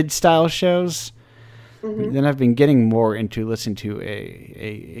hosted style shows. Mm-hmm. Then I've been getting more into listening to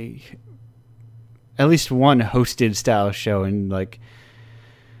a at least one hosted style show, and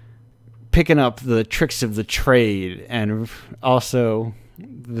picking up the tricks of the trade, and also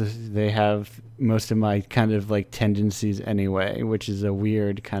they have most of my kind of tendencies anyway, which is a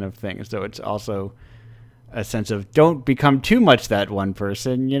weird kind of thing. So it's also a sense of don't become too much that one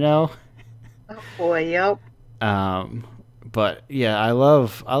person, Oh boy, yep. But yeah, I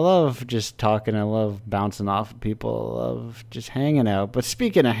love just talking. I love bouncing off of people. I love just hanging out. But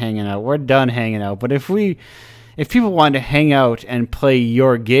speaking of hanging out, we're done hanging out. But if people wanted to hang out and play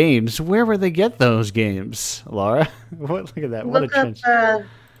your games, where would they get those games, Laura? Look at that. What a change.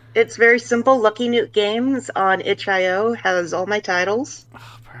 It's very simple. Lucky Newt Games on itch.io has all my titles.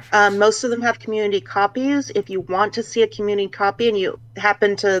 Oh, perfect. Most of them have community copies. If you want to see a community copy and you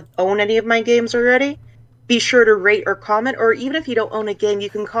happen to own any of my games already, be sure to rate or comment. Or even if you don't own a game, you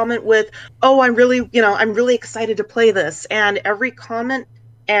can comment with, "Oh, I'm really excited to play this." And every comment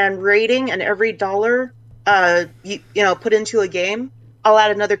and rating and every dollar put into a game, I'll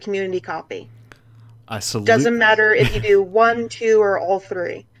add another community copy. I salute. Doesn't matter if you do 1, 2, or all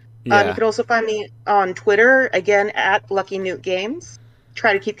 3. Yeah. You can also find me on Twitter, again, at Lucky Newt Games.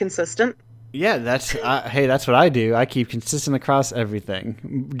 Try to keep consistent. Yeah, that's what I do. I keep consistent across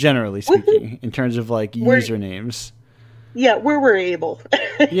everything, generally speaking, in terms of like usernames. Yeah, where we're able.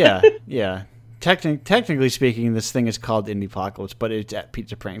 yeah. Technically speaking, this thing is called Indiepocalypse, but it's at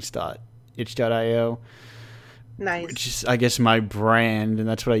pizzapranks.itch.io. Nice. Which is, I guess, my brand, and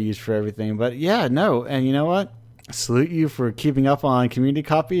that's what I use for everything. But yeah, no, and you know what? Salute you for keeping up on community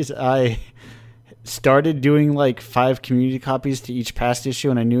copies. I started doing like 5 community copies to each past issue,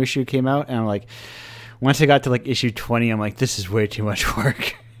 and a new issue came out, and I'm like, once I got to like issue 20, I'm like, this is way too much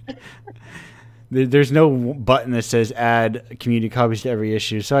work. There's no button that says add community copies to every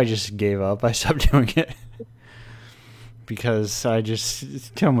issue, so I just gave up. I stopped doing it because it's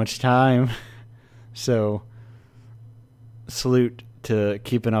too much time. So salute to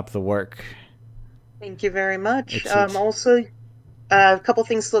keeping up the work. Thank you very much. Also, a couple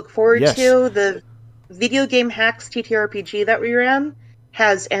things to look forward to. The video game hacks TTRPG that we ran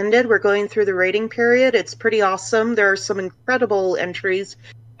has ended. We're going through the rating period. It's pretty awesome. There are some incredible entries.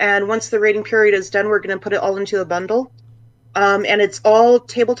 And once the rating period is done, we're going to put it all into a bundle. And it's all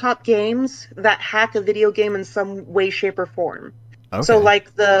tabletop games that hack a video game in some way, shape, or form. Okay. So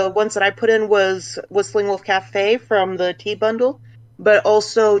like the ones that I put in was Whistling Wolf Cafe from the Tea Bundle, but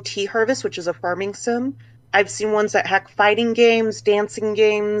also Tea Harvest, which is a farming sim. I've seen ones that hack fighting games, dancing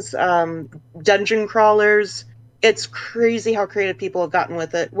games, dungeon crawlers. It's crazy how creative people have gotten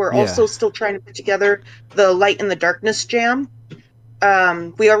with it. We're also still trying to put together the Light in the Darkness jam.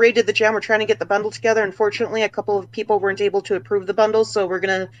 We already did the jam. We're trying to get the bundle together. Unfortunately, a couple of people weren't able to approve the bundle, so we're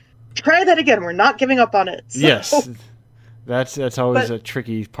going to try that again. We're not giving up on it. So. Yes. That's always a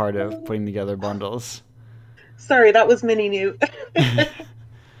tricky part of putting together bundles. Sorry, that was Mini Newt.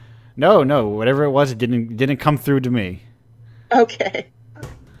 No, whatever it was, it didn't come through to me. Okay.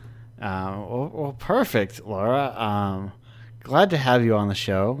 Well, perfect, Laura. Glad to have you on the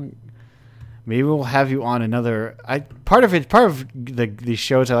show. Maybe we'll have you on another. Part of these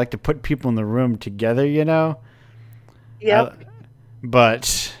shows. I like to put people in the room together. Yeah.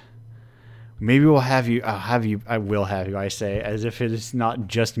 But maybe we'll have you. I will have you. I say as if it is not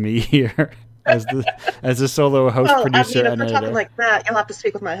just me here. As the solo host, producer, if we're talking like that, you'll have to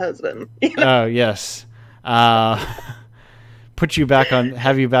speak with my husband. Oh yes, have you back on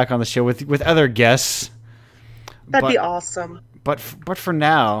the show with other guests. That'd be awesome. But for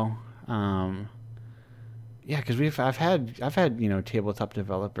now, because I've had tabletop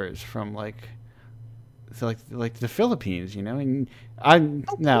developers from like the Philippines, and I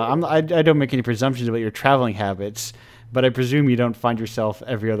don't make any presumptions about your traveling habits. But I presume you don't find yourself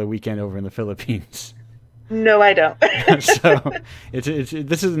every other weekend over in the Philippines. No, I don't. So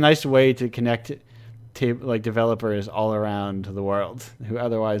this is a nice way to connect developers all around the world who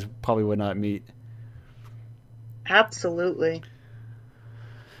otherwise probably would not meet. Absolutely.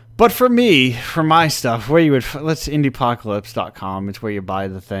 But for my stuff, let's indiepocalypse.com. It's where you buy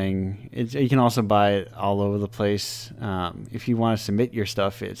the thing. You can also buy it all over the place. If you want to submit your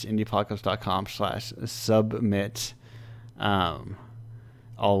stuff, it's indiepocalypse.com/submit. All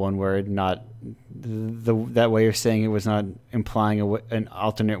one word, not that way of saying it was not implying an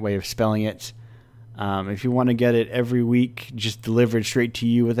alternate way of spelling it. If you want to get it every week, just delivered straight to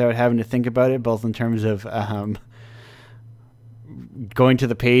you without having to think about it, both in terms of going to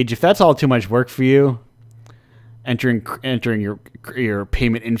the page. If that's all too much work for you, entering your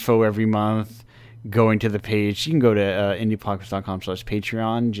payment info every month, going to the page, you can go to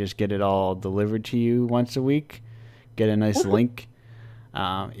indiepocalypse.com/Patreon. Just get it all delivered to you once a week. Get a nice link.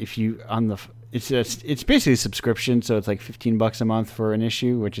 It's basically a subscription, so it's like $15 a month for an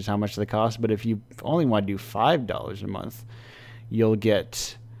issue, which is how much they cost. But if you only want to do $5 a month, you'll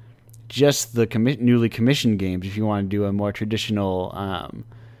get just the newly commissioned games. If you want to do a more traditional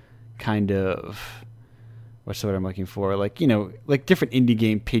kind of what's the word I'm looking for? Like, like different indie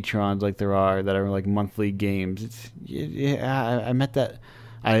game Patreons, like there are that are like monthly games. I met that.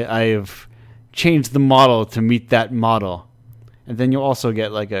 I have changed the model to meet that model, and then you'll also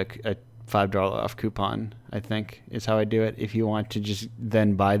get like a $5 off coupon. I think is how I do it. If you want to just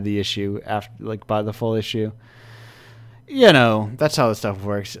then buy the issue after, like buy the full issue. That's how the stuff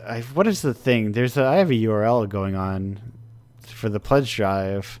works. What is the thing? I have a URL going on for the pledge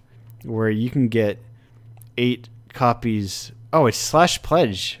drive where you can get 8 copies. Oh, it's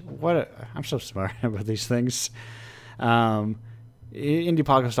 /pledge. I'm so smart about these things.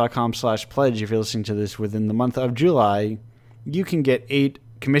 Indiepocalypse.com/pledge. If you're listening to this within the month of July, you can get 8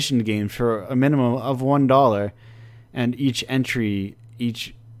 commissioned games for a minimum of $1, and each entry,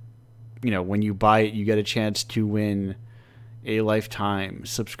 when you buy it, you get a chance to win a lifetime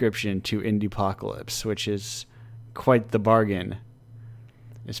subscription to Indiepocalypse, which is quite the bargain,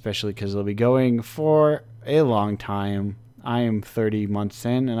 especially because they'll be going for a long time. I am 30 months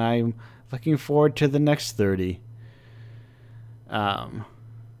in, and I'm looking forward to the next 30.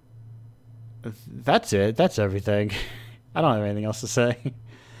 That's it. That's everything. I don't have anything else to say.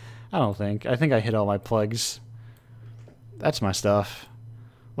 I don't think. I think I hit all my plugs. That's my stuff.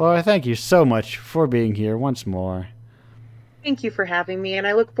 Laura, thank you so much for being here once more. Thank you for having me, and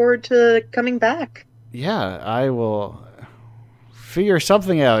I look forward to coming back. Yeah, I will figure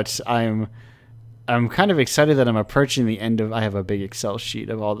something out. I'm kind of excited that I'm approaching the end of. I have a big Excel sheet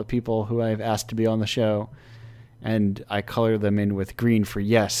of all the people who I've asked to be on the show, and I color them in with green for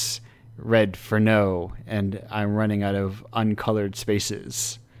yes, red for no, and I'm running out of uncolored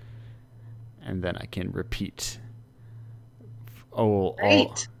spaces. And then I can repeat. Well,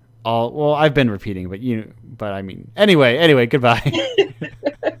 I've been repeating, but I mean, anyway, goodbye.